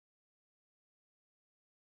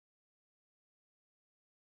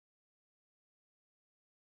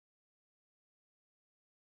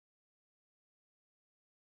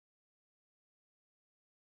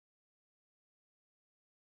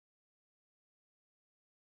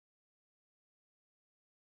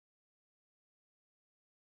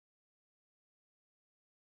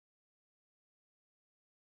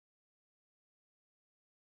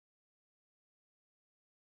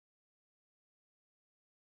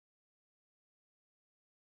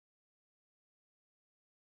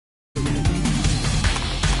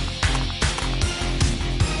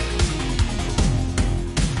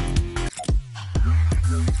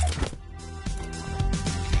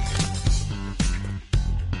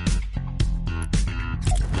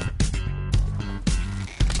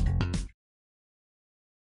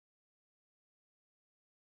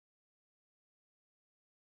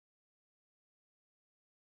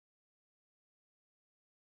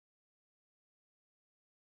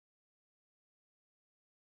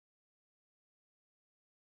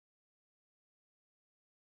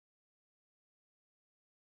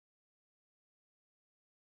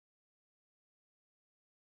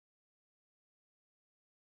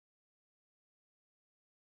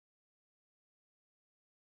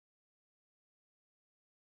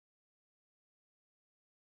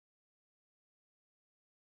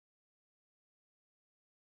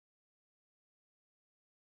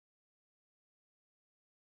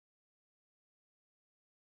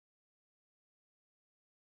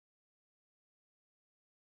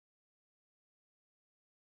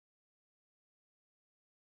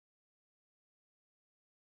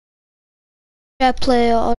Share,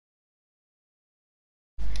 play, or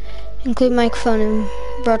include microphone and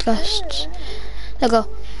broadcasts. There we go.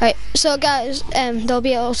 Right, so guys, they'll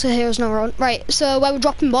be able to hear us now. Right, so where we're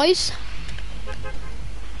dropping, boys?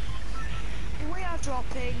 We are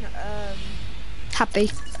dropping, Happy.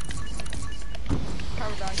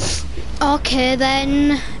 Paradise. Okay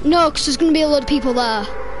then. No, because there's going to be a lot of people there.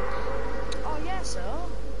 Oh yeah, so?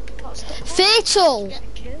 What's the point? Fatal!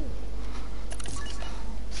 Get killed.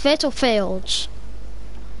 Fatal Fields.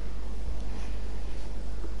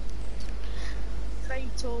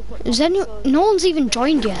 Fatal, but Is not any? fun. No one's even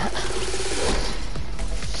joined yet.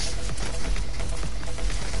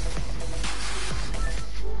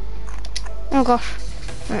 Oh gosh.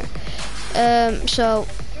 Right. So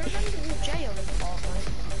Do you remember the jail in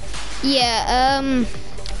Fortnite? yeah.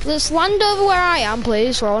 Let's land over where I am,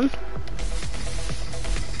 please, Ron.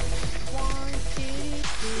 Why did it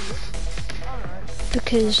do it? Alright.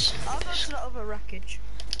 Because I'll go to the other wreckage.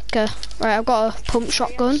 okay. Right, I've got a pump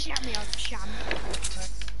shotgun. Shammy on sham.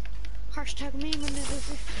 Hashtag me when this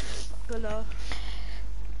is below.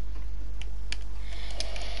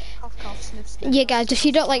 Cough, cough, sniff, sniff. Yeah, guys, if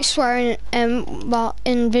you don't like swearing, well,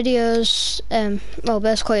 in videos, well,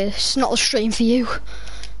 basically, it's not a stream for you.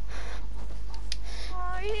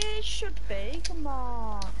 Oh, it should be. Come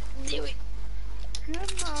on. Do it. Come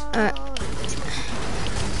on.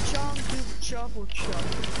 John, do the trouble chop.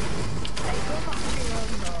 Hey, go back to your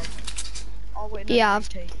own though. Oh, wait, no, Yeah,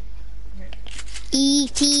 ET.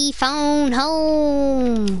 E.T. phone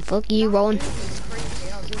home. Fuck you, Ron. It's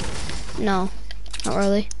creepy, I'll do it. No, not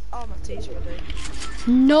really. Oh, my tea's ready.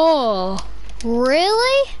 No,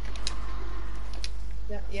 really?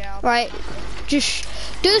 Yeah, Right, just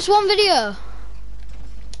do this one video.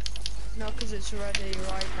 no, because it's ready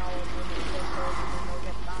right now and then it'll get called and then I'll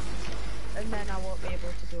get banned. And then I won't be able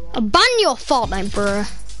to do it. I'll ban your Fortnite, bro.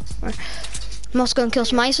 Right. I must go and kill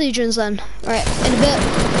some Ice Legions then. Alright, in a bit.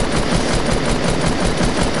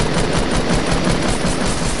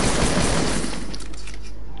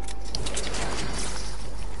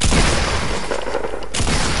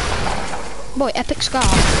 Boy, epic scar.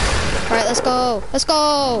 Alright, let's go. Let's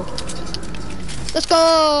go. Let's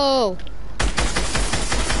go.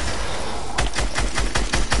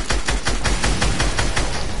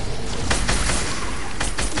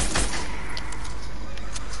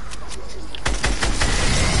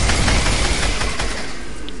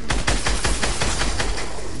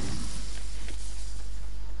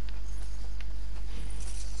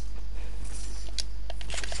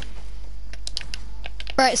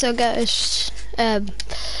 Right, so guys, we're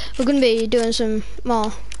going to be doing some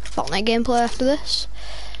more Fortnite gameplay after this.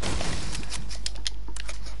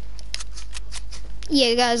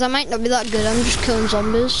 Yeah, guys, I might not be that good. I'm just killing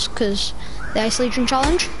zombies because the Ice Legion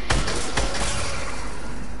challenge.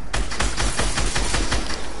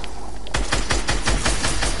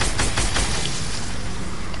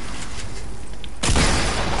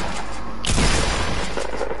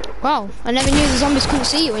 Wow, I never knew the zombies couldn't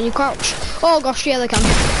see you when you crouch. Oh gosh, yeah they can.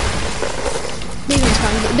 These ones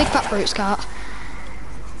can, but the big fat brutes can't.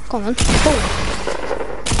 Come on then. Boom.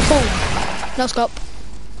 Boom. No scope.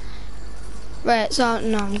 Right, so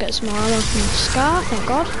no, I'm getting some more ammo from the scar, thank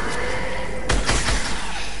God.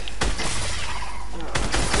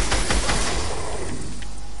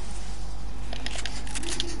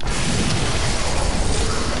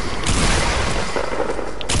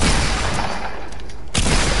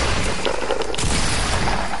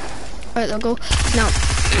 Right, they'll go. Now.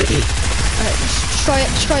 Right, destroy it,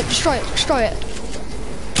 destroy it, destroy it, destroy it.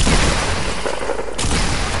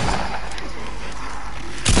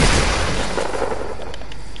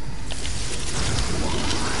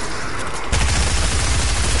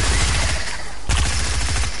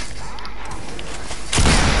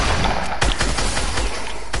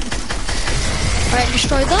 Right,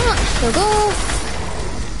 destroy that. They'll go.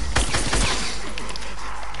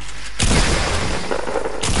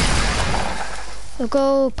 They'll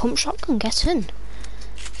go pump shotgun, get in.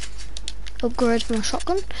 Upgrade from a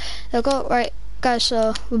shotgun. They'll go, right, guys,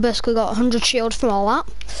 so we basically got 100 shield from all that.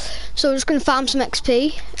 So we're just going to farm some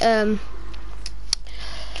XP.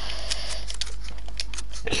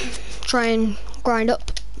 Try and grind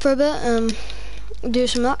up for a bit. Do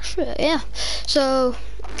some of that shit, yeah. So,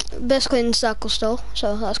 basically in circle still,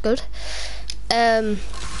 so that's good.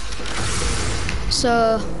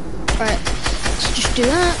 So, right. So just do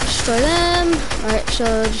that, destroy them. Right,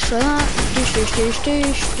 so destroy that.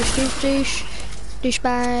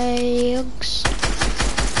 Douchebags.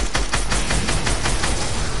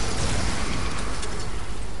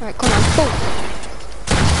 Right, come on. Boom.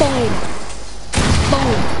 Boom.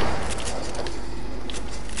 Boom.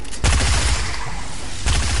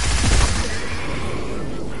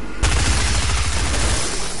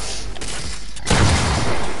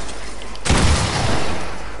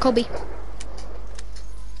 Kobe.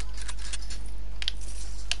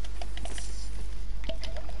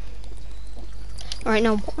 Alright,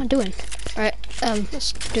 now what am I doing? Alright,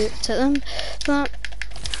 let's do it to them. That.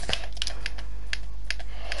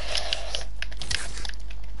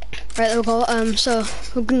 Right, there we go. So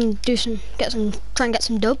we're gonna do try and get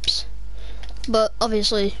some dubs. But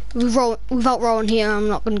obviously, without Rowan here, I'm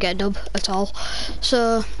not gonna get a dub at all.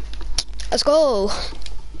 So let's go.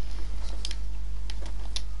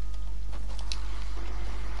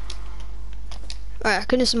 Alright, I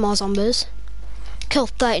can do some more zombies.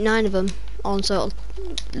 Killed 39 of them on total.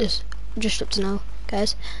 Just up to now,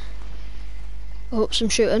 guys. Oh, some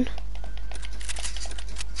shooting.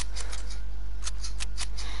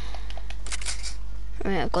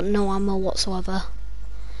 Right, I've got no ammo whatsoever.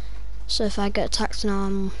 So if I get attacked now,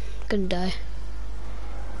 I'm gonna die.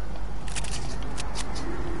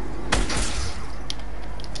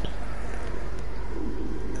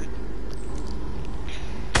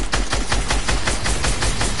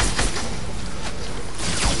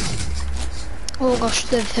 Oh gosh,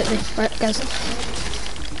 they've hit me. Right, guys.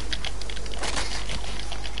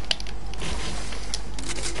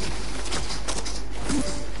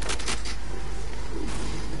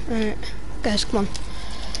 Right, guys, come on.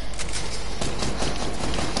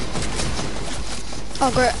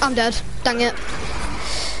 Oh great, I'm dead. Dang it.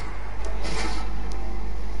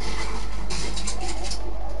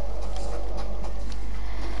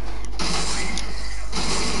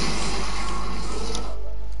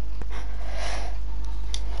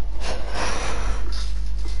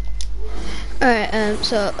 Alright,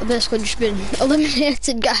 so I've basically just been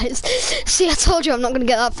eliminated, guys. See, I told you I'm not gonna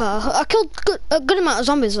get that far. I killed a good amount of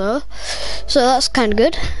zombies though, so that's kind of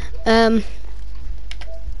good.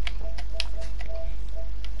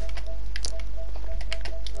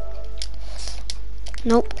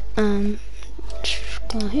 Nope. Just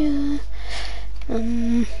go here.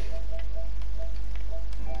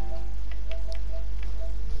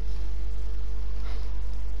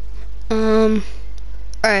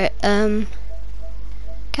 Alright,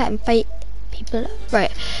 can't fight people.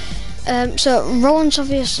 Right. So Rowan's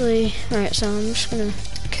obviously right. So I'm just gonna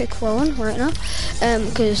kick Rowan right now,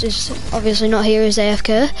 because he's obviously not here. He's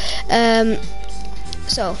AFK.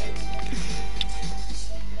 So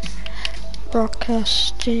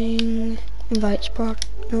broadcasting invites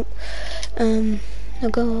nope. I'll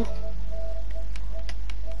go.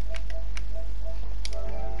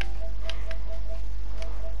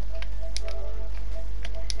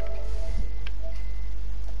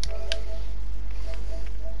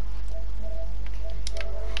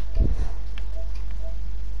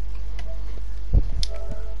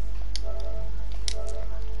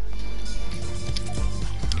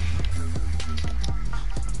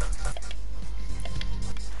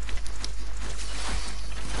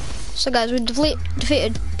 So guys, we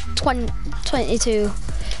defeated 22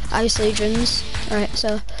 Ice Legions. Alright,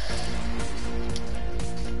 so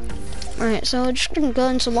we're just gonna go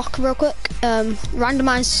into locker real quick.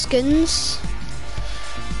 Randomize skins,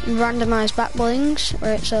 randomize back blings.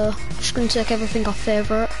 Right, so just gonna take everything off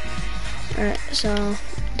favorite. Alright, so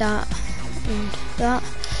that and that.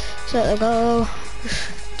 So there we go.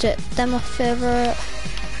 Take them off favorite.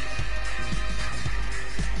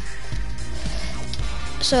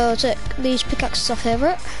 So take these pickaxes off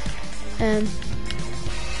favorite.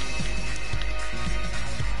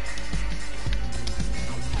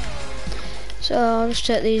 So I'll just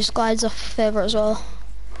take these glides off favorite as well.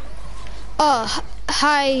 Oh,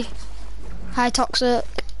 hi Toxic.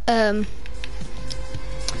 It's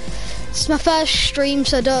my first stream,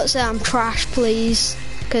 so don't say I'm trash, please,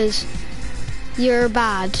 because you're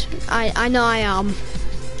bad. I know I am.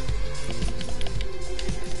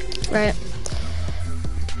 Right.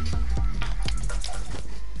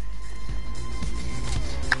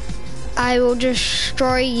 I will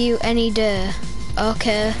destroy you any day.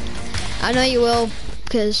 Okay. I know you will,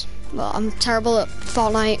 because, well, I'm terrible at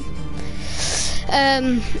Fortnite.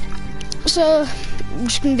 So, I'm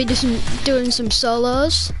just going to be doing some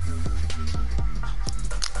solos.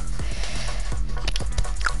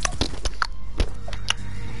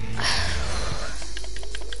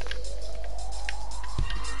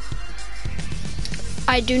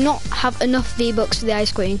 I do not have enough V-Bucks for the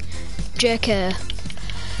Ice Queen. JK.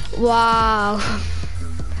 Wow.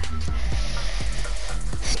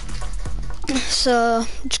 So,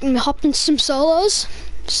 I'm just gonna hop into some solos,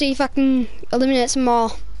 see if I can eliminate some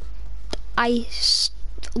more Ice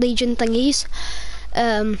Legion thingies.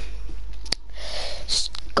 Let's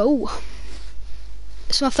go.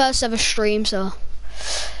 It's my first ever stream, so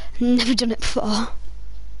I've never done it before.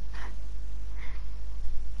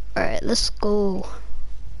 Alright, let's go.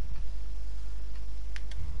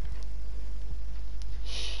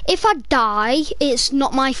 If I die, it's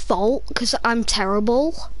not my fault because I'm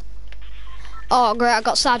terrible. Oh great, I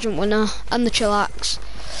got Sergeant Winner and the Chillax.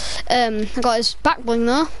 I got his back bling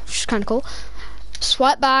though, which is kind of cool.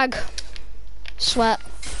 Sweat bag. Sweat.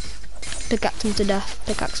 Pickaxe him to death.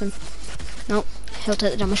 Pickaxe him. Nope, he'll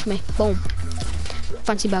take the damage from me. Boom.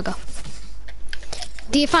 Fancy burger.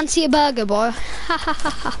 Do you fancy a burger, boy? Ha ha ha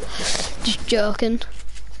ha. Just joking.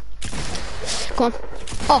 Come on.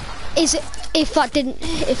 Oh, is it? If that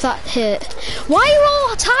hit. Why are you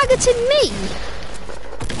all targeting me?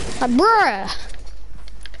 Like, bruh.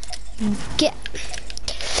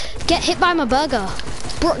 Get hit by my burger.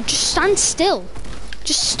 Bro, just stand still.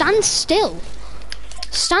 Just stand still.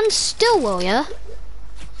 Stand still, will ya?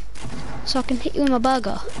 So I can hit you with my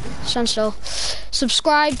burger. Stand still.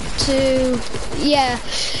 Subscribe to, yeah.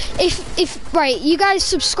 If right, you guys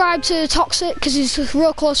subscribe to Toxic because he's a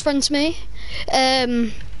real close friend to me.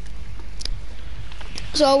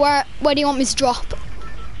 So where do you want me to drop?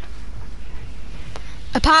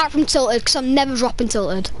 Apart from Tilted, because I'm never dropping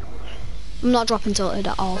Tilted. I'm not dropping Tilted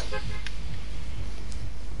at all.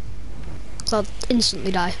 So I'll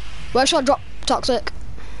instantly die. Where shall I drop Toxic?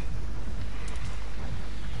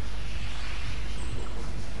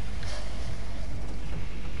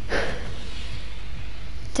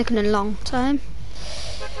 Taking a long time.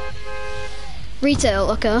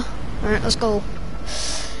 Retail, okay. Alright, let's go.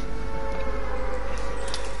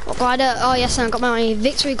 What glider? Oh yes, I got my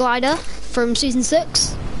victory glider from season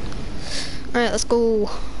 6. Alright, let's go.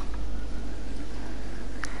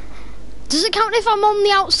 Does it count if I'm on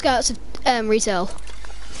the outskirts of retail?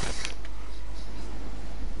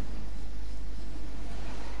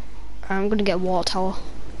 I'm gonna get a water tower.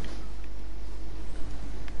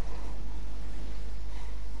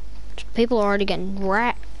 People are already getting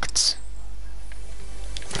wrecked.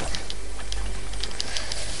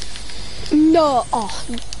 No, oh,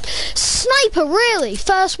 sniper, really?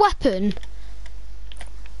 First weapon?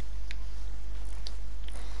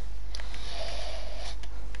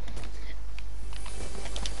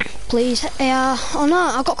 Please, oh no,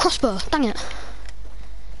 I've got crossbow, dang it.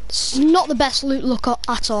 It's not the best loot look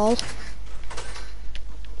at all.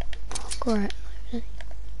 Great.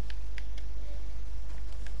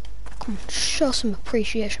 Come on, show some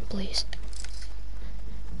appreciation, please.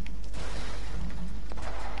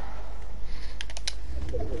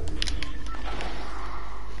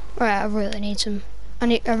 Right, I really need some.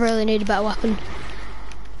 I really need a better weapon.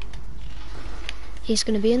 He's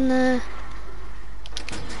gonna be in there.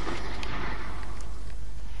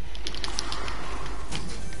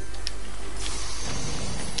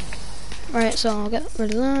 Right, so I'll get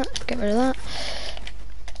rid of that. Get rid of that.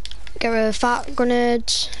 Get rid of fat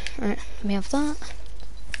grenades. Right, let me have that.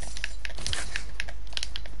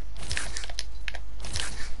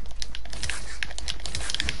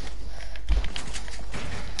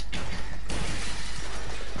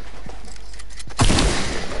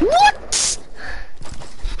 What?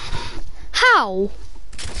 How?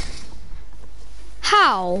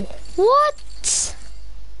 How? What?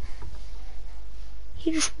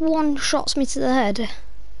 He just one-shots me to the head.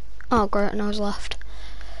 Oh great, now he's left.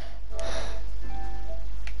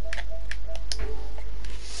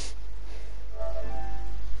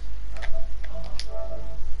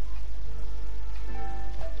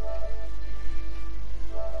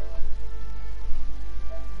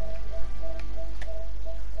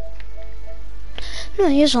 No,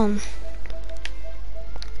 he is on.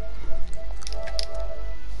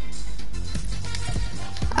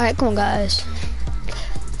 Alright, come on guys.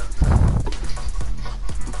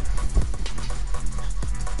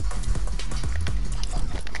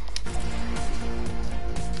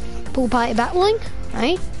 Pool party battling,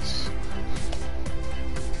 right?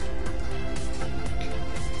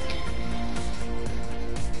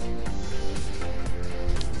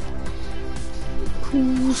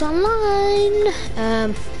 Who's online?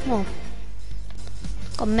 Well,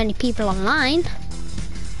 got many people online.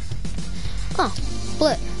 Oh,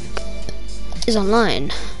 Blick is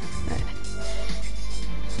online.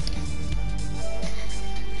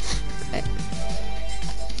 Right.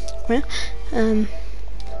 Yeah.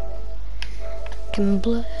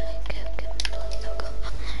 Blick.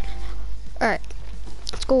 Alright,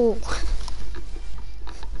 let's go.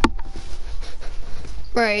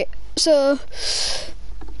 Right, so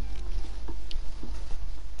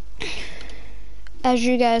as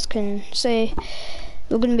you guys can see,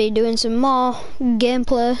 we're going to be doing some more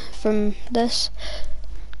gameplay from this.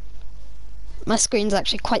 My screen's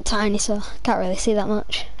actually quite tiny, so I can't really see that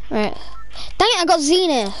much. Right, dang it, I got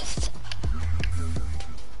Zenith.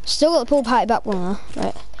 Still got the pool party back one though.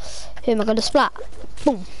 Right, who am I going to splat?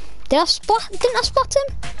 Boom. Didn't I splat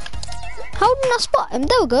him? How didn't I spot him?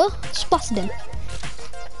 There we go. Spotted him.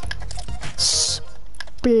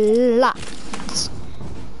 Splat.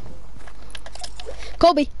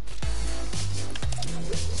 Kobe.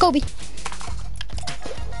 Kobe.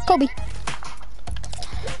 Kobe.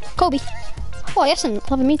 Kobe. Oh, yes, and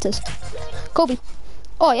 11 meters. Kobe.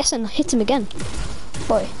 Oh, yes, and hit him again.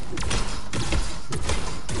 Boy.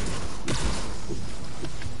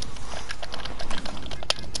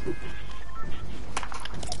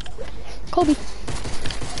 Kobe.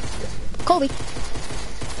 Kobe.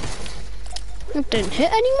 It didn't hit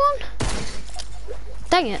anyone?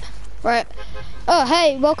 Dang it. Right. Oh,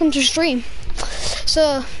 hey, welcome to the stream.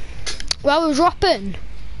 So, while we're dropping,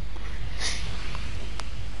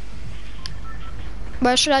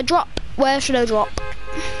 where should I drop? Where should I drop?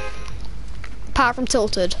 Apart from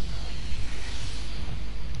tilted.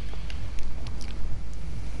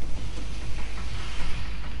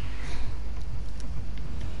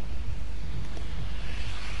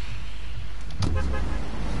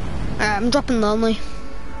 Alright, I'm dropping lonely.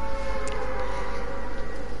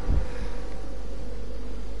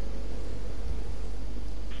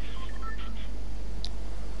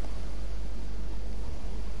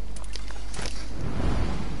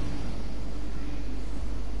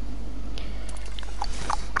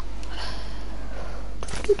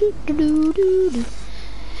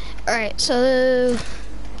 Alright, so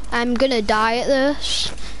I'm gonna die at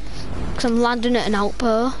this because I'm landing at an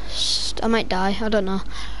outpost. I might die, I don't know.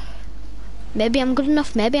 Maybe I'm good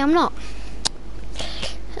enough, maybe I'm not.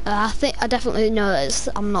 I definitely know that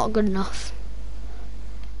I'm not good enough.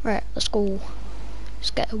 Right, let's go.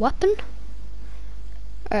 Let's get a weapon.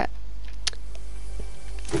 Alright.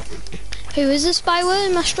 Who is this, by the way,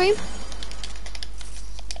 in my stream?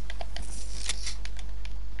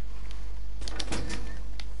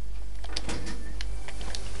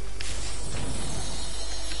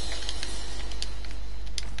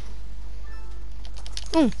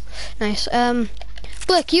 Nice.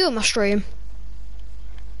 Blake, you in my stream?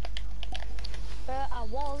 I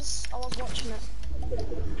was watching it.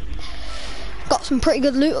 Got some pretty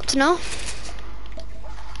good loot up to now.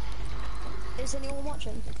 Is anyone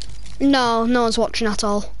watching? No, no one's watching at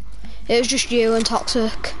all. It was just you and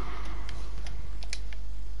Toxic.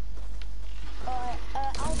 Alright,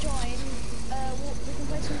 I'll join. We can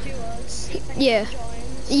play some duos. See if anyone Yeah.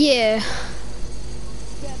 joins. Yeah.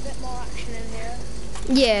 Get a bit more action in here.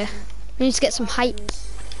 Yeah. We need to get some hype.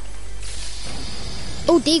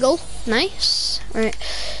 Oh, Deagle. Nice. Right.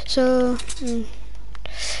 So,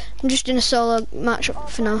 I'm just in a solo matchup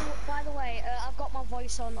for now. By the way, I've got my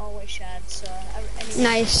voice on always shared, so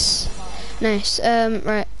Nice. Nice.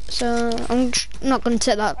 Right. So, I'm not going to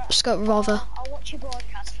take that scope revolver. I'll watch your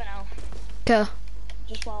broadcast for now. Okay.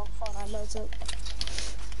 Just while Fortnite loads up.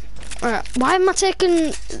 Alright. Why am I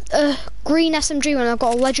taking a green SMG when I've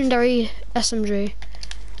got a legendary SMG?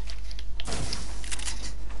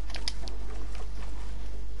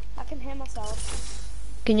 I can hear myself.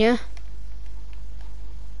 Can you?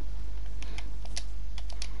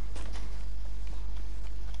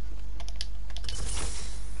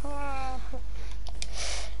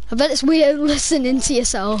 I bet it's weird listening to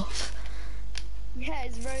yourself. Yeah,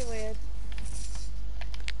 it's very weird.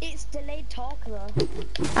 It's delayed talk though.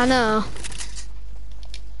 I know.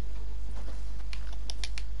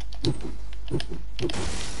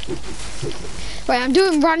 Right, I'm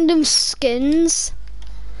doing random skins.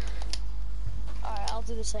 Alright, I'll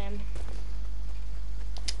do the same.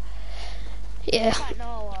 Yeah. I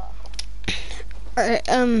know what. Alright,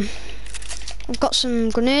 I've got some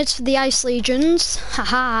grenades for the Ice Legions.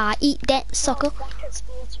 Haha, eat that, sucker. Back at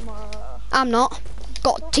school tomorrow. I'm not.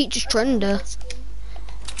 Got teacher's training to.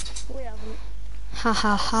 We haven't. Ha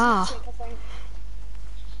ha ha. I think.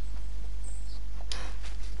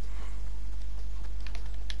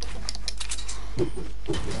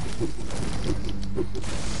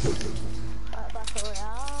 Right, Battle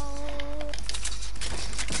Royale.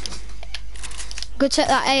 Good take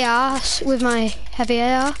that AR with my heavy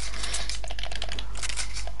AR.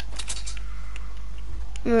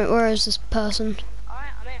 Right, where is this person?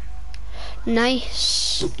 Alright, I'm here.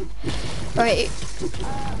 Nice. Right,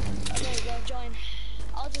 There you go, join.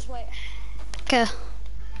 I'll just wait. okay.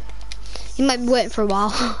 You might be waiting for a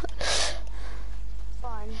while.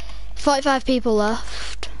 Fine. 45 people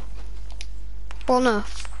left. Well, no,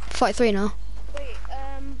 43 now. Wait,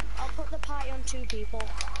 I'll put the party on 2 people.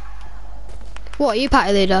 What, are you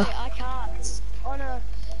party leader? Wait, I can't. It's on a...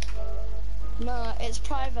 No, it's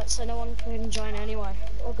private, so no one can join anyway.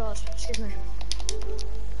 Oh god, excuse me.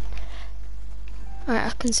 Alright,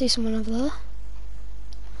 I can see someone over there.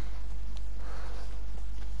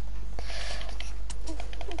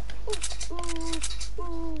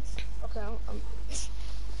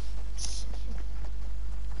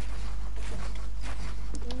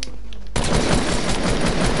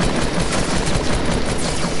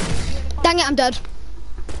 dead.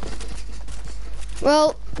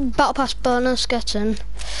 Well, battle pass bonus getting.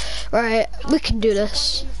 Right, we can do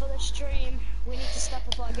this. For the stream, we need to step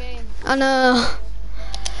up our game. I know.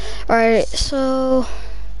 Right, so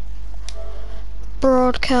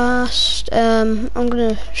broadcast. I'm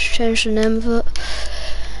gonna change the name of it.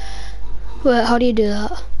 Wait, how do you do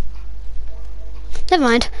that? Never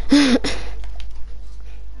mind.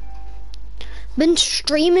 Been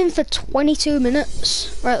streaming for 22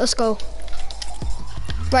 minutes. Right, let's go.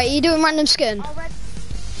 Right, you doing random skin? Nah. Do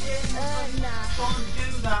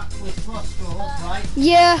that with Moscow, right?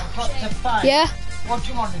 Yeah. I've got to find. Yeah. What do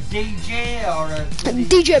you want, a DJ or a...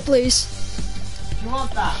 DJ, please. Do you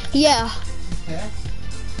want that? Yeah. Okay.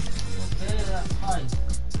 Okay, that's fine.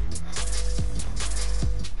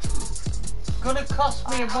 Gonna cost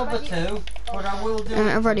me a bob or two, but I will do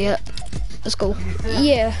I'm ready yet. Let's go. 30,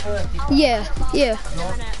 Yeah. 30. Yeah. Yeah.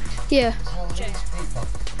 Yeah. All these people.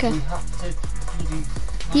 Okay. We have to really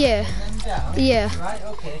Yeah. them down. Yeah. Right,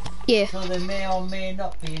 okay. Yeah. So they may or may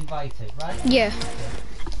not be invited, right? Yeah.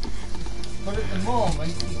 But at the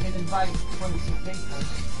moment, you can invite 20 people.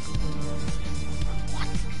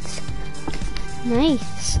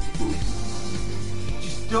 Nice.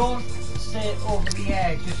 Just don't say it over the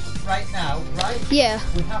air just right now, right? Yeah.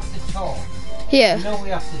 We have to talk. Yeah. You know we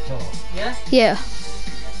have to talk, yeah? Yeah.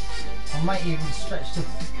 I might even stretch to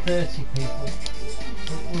 30 people.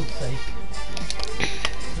 But we'll see.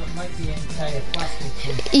 That might be an entire class or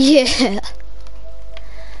something. Yeah.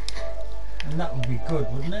 And that would be good,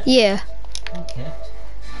 wouldn't it? Yeah. Okay.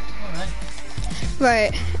 Alright.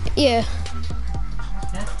 Right. Yeah.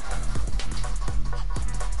 Okay.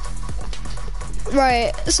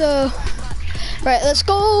 Right. So. Right. Let's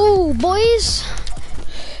go, boys.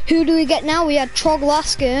 Who do we get now? We had Trog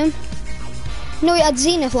last game. No, we had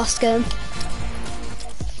Zenith last game.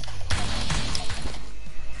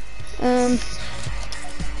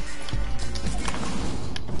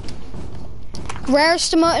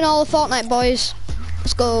 Rarest emote in all of Fortnite, boys.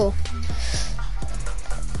 Let's go.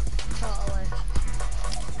 Totally.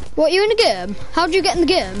 What, you in the game? How'd you get in the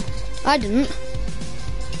game? I didn't.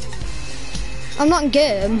 I'm not in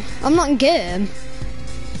game. I'm not in game.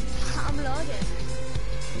 I'm loading.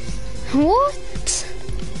 What?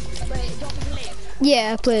 Wait, do you want me to leave?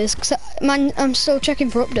 Yeah, please. Cause I'm still checking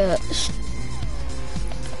for updates.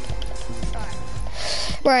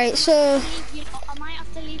 Right, so... I might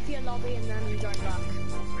have to leave your lobby and then join back.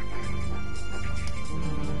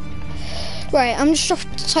 Right, I'm just off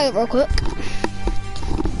the toilet real quick.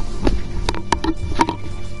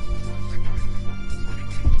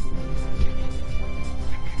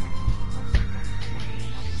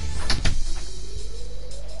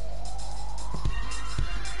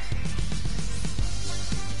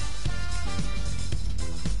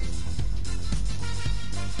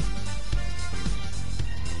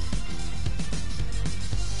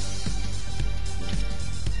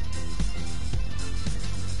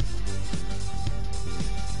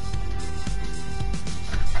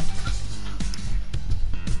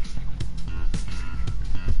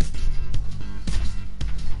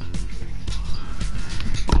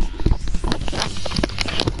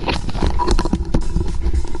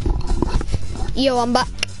 Yo, I'm back.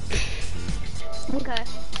 Okay.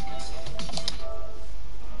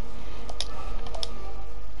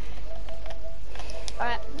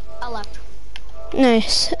 Alright, I left.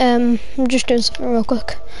 Nice. I'm just doing something real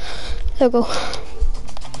quick. There we go.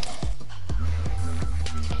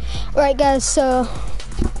 Right, guys, so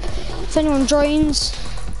if anyone joins...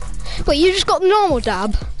 Wait, you just got the normal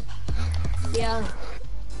dab? Yeah.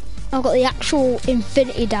 I've got the actual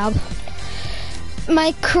infinity dab.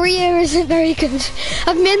 My career isn't very good.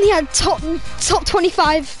 I've mainly had top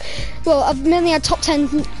 25. Well, I've mainly had top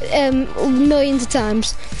 10 millions of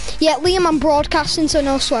times. Yeah, Liam, I'm broadcasting, so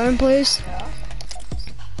no swearing, please.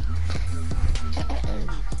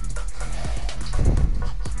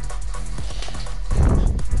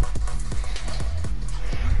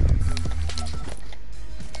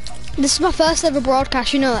 This is my first ever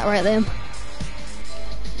broadcast. You know that, right, Liam?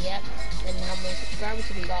 Yep. And how many subscribers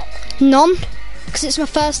have you got? None, because it's my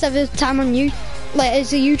first ever time on you, like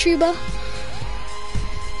as a YouTuber.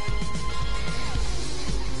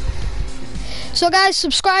 So guys,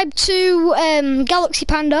 subscribe to Galaxy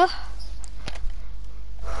Panda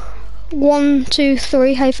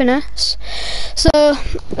 123-S. So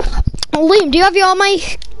Liam, do you have your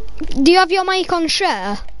mic? Do you have your mic on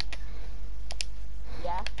share?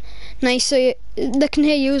 Yeah. Nice, so they can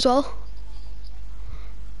hear you as well.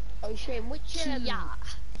 Oh, Shane, which yeah.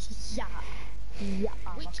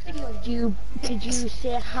 Which video did you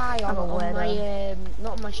say hi on my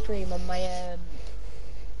not on my stream, on my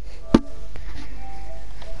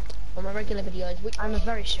on my regular videos. I'm a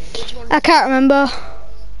very serious. Which one? I can't remember.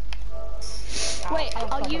 Wait,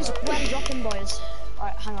 I'll use where we dropping, boys.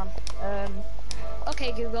 Alright, hang on.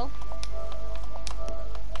 Okay, Google.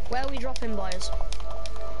 Where are we dropping, boys?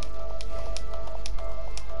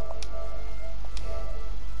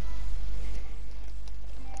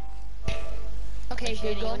 Okay,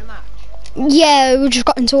 Google. In a match? Yeah, we just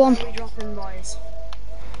got into one. Where are we dropping, boys?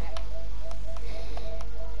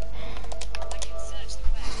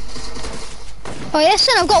 Oh yes,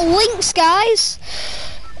 and I've got links, guys.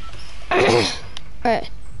 Right.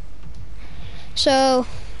 So,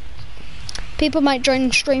 people might join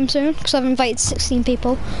the stream soon because I've invited 16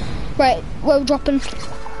 people. Right, we're dropping. Wait,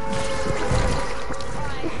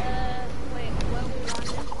 where are we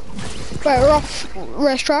landing? Right, we're off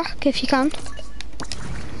racetrack if you can.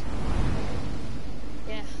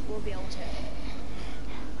 Yeah, we'll be able to.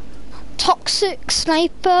 Toxic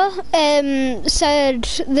Sniper said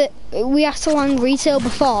that we have to land retail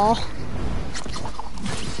before,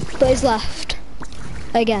 but he's left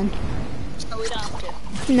again. So we don't have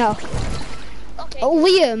to. No. Okay.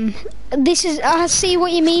 Liam, this is, I see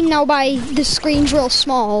what you mean now by the screen's real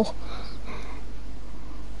small.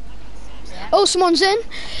 Oh, someone's in.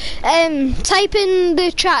 Type in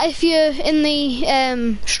the chat if you're in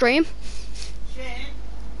the stream. Shane,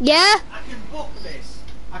 Yeah? I can book this.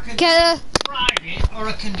 I can Get do it Friday or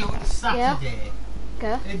I can do it Saturday.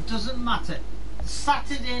 Okay. It doesn't matter.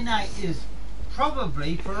 Saturday night is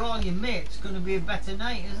probably, for all your mates, going to be a better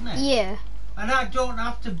night, isn't it? Yeah. And I don't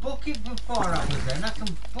have to book it for 4 hours then. I can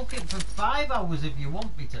book it for 5 hours if you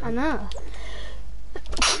want me to. I know.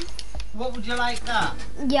 What would you like that?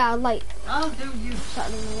 Yeah, like I'll do you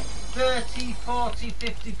Saturday night. 30, 40,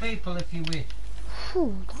 50 people if you wish.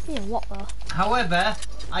 Phew, that'd be a lot though. However,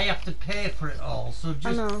 I have to pay for it all, so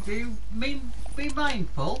know. just be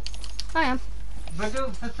mindful. I am. If I do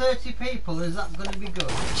it for 30 people, is that going to be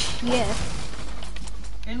good? Yeah.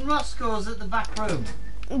 In Roscoe's at the back room.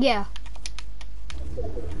 Yeah.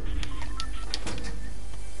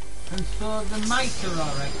 And so the mice are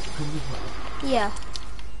alright to come as well. Yeah.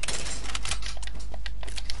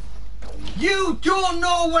 You don't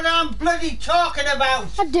know what I'm bloody talking about!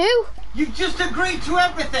 I do. You've just agreed to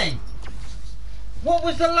everything! What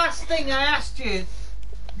was the last thing I asked you?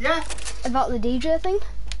 Yeah? About the DJ thing?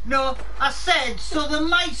 No, I said so the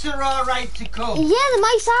mice are alright to come. Yeah, the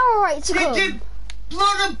mice are alright to come. You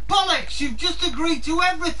blood of bollocks, you've just agreed to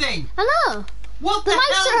everything! I know. What The the,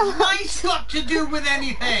 mice hell are has mice got to do with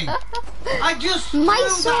anything? I just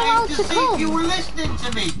Mice threw are that allowed in to to see come. if you were listening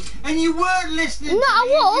to me. And you weren't listening No, to I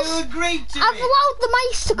me. was. You agreed to I've me. allowed the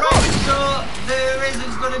mice to come. Right, so there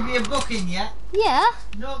isn't going to be a booking yet? Yeah.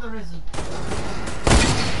 No, there isn't.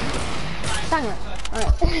 Dang it.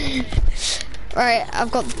 Alright. Right, I've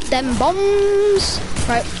got them bombs.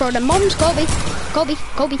 Right, throw them bombs. Kobe. Kobe.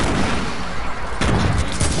 Kobe.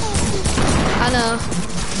 I know.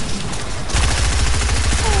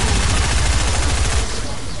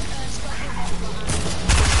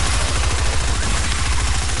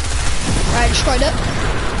 Right, destroyed it.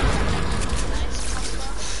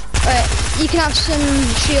 Right, you can have some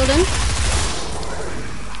shielding.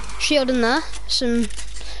 Shielding there. Some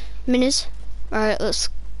minis. Alright, let's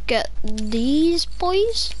get these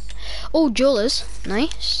boys. Oh, jewelers.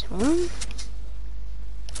 Nice.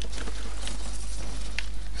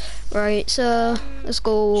 Right, so let's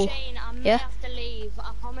go. Shane, I may have to leave.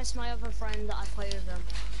 I promised my other friend that I'd play with them.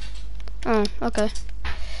 Oh, okay.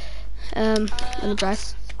 Let me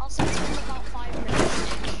drive. I'll send you in about 5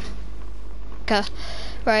 minutes. Okay.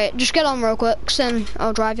 Right, just get on real quick, then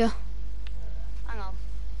I'll drive you. Hang on.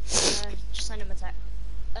 Just send him a text.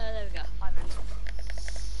 There we go. 5 minutes.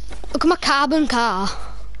 Look at my carbon car.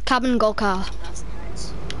 Carbon gold car. That's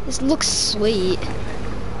nice. This looks sweet.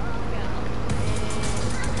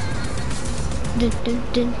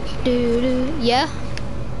 Yeah?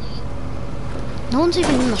 No one's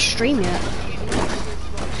even in the stream yet.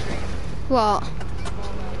 What?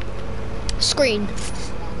 Screen.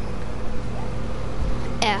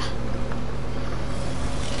 Yeah.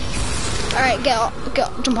 Alright, get up,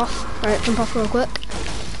 jump off. Alright, jump off real quick.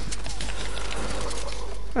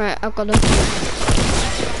 Alright, I've got him.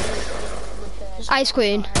 Ice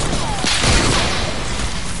Queen.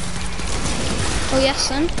 Oh yes,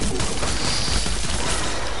 then.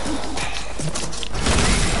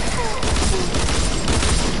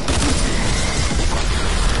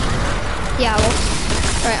 Yeah, well.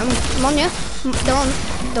 Right, I'm on you.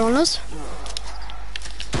 They're on us.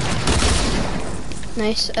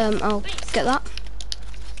 Nice. I'll get that.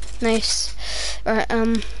 Nice. Alright,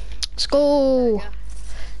 let's go.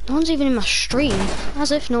 No one's even in my stream.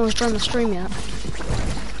 As if no one's joined the stream yet.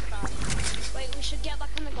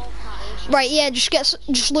 Right, yeah,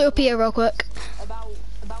 just loot up here real quick. About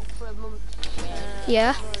for a month.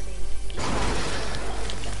 Yeah.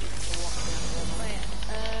 Wait,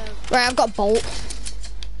 Right, I've got a bolt.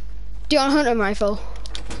 Do you want a hunting rifle?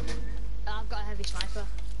 I've got a heavy sniper.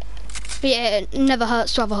 Yeah, it never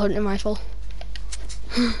hurts to have a hunting rifle.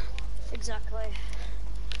 Exactly.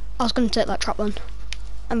 I was gonna take that trap one.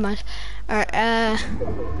 Never mind. Alright,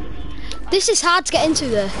 this is hard to get into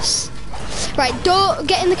this. Right, don't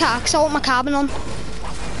get in the car because I want my carbon on.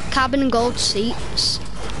 Carbon and gold seats.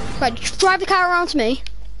 Right, just drive the car around to me.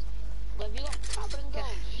 Have you got carbon and gold?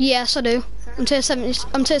 Yes, I do. I'm tier 70.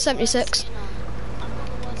 I'm tier 76.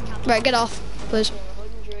 Right, get off, please.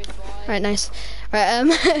 Right, nice. Right,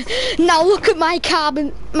 now look at my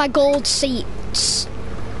carbon, my gold seats.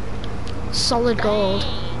 Solid gold.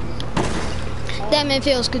 Damn, it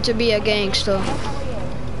feels good to be a gangster.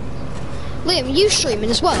 Liam, you streaming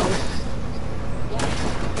as well?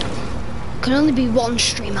 Can only be one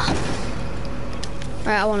streamer.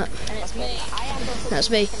 Right, I want it. And it's me. That's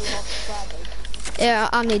me. Yeah,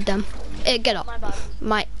 I need them. Get up.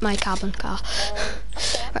 My carbon car.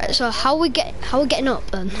 Right, so how we getting up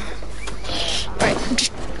then? Right,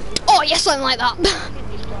 just, oh yes, something like that.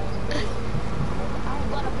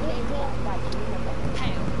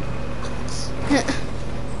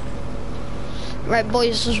 Right,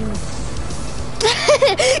 boys, just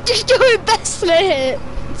do your best, mate.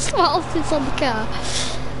 Whilst it's on the car.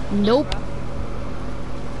 Nope.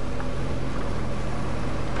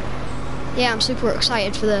 Yeah, I'm super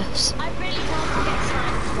excited for this. I really want to get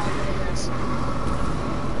sniped while doing this.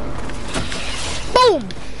 Boom!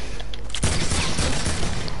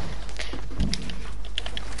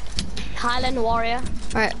 Highland Warrior.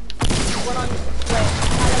 Right, One on. Wait,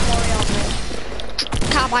 Highland Warrior on me.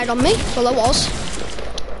 carbide on me. Well, it was.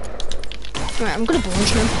 Right, I'm gonna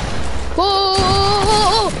launch him.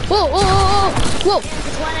 Whoa! Whoa! Whoa! Whoa!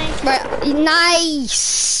 20. Right,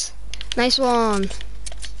 nice! Nice one.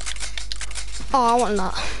 Oh, I want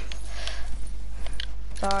that.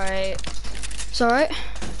 Sorry. It's alright.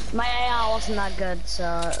 My AR wasn't that good,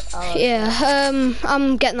 so. Yeah,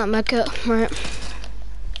 I'm getting that med kit. Right.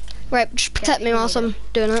 Right, just protect me whilst I'm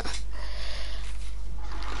doing it.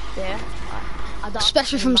 Yeah. I don't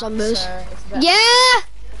Especially from zombies. it's better. Yeah!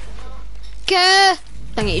 Go!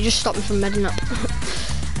 Dang it, you just stopped me from medding up.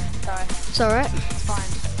 Sorry. It's alright. It's fine.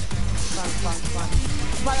 It's fine.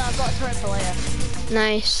 But I've got a turret for later.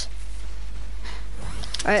 Nice.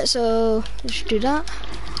 Alright, so let's do that.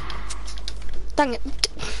 Dang it.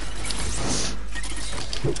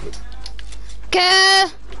 Go!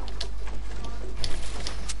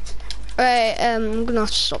 Right, I'm gonna have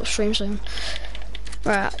to stop the stream soon.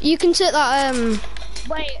 Right, you can take that,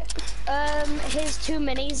 Wait, here's 2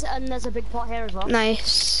 minis and there's a big pot here as well.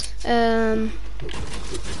 nice. Our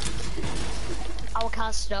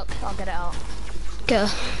car's stuck, I'll get it out. Go.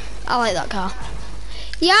 I like that car.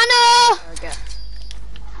 Yano! Okay.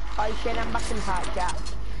 I should have back in park, yeah.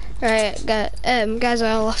 Right, guys,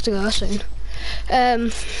 I'll have to go soon.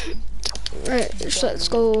 Right, so let's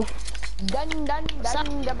go. Done.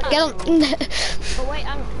 Get on. Oh wait,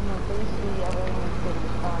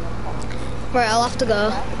 Right, I'll have to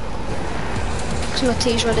go. Cause my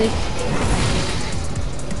tea's ready.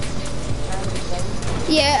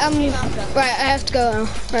 Yeah, right, I have to go now.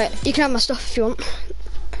 Right, you can have my stuff if you want.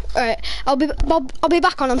 Right, I'll be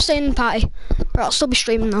back on. I'm staying in the party. Right, I'll still be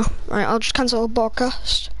streaming though. Right, I'll just cancel the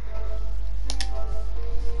broadcast.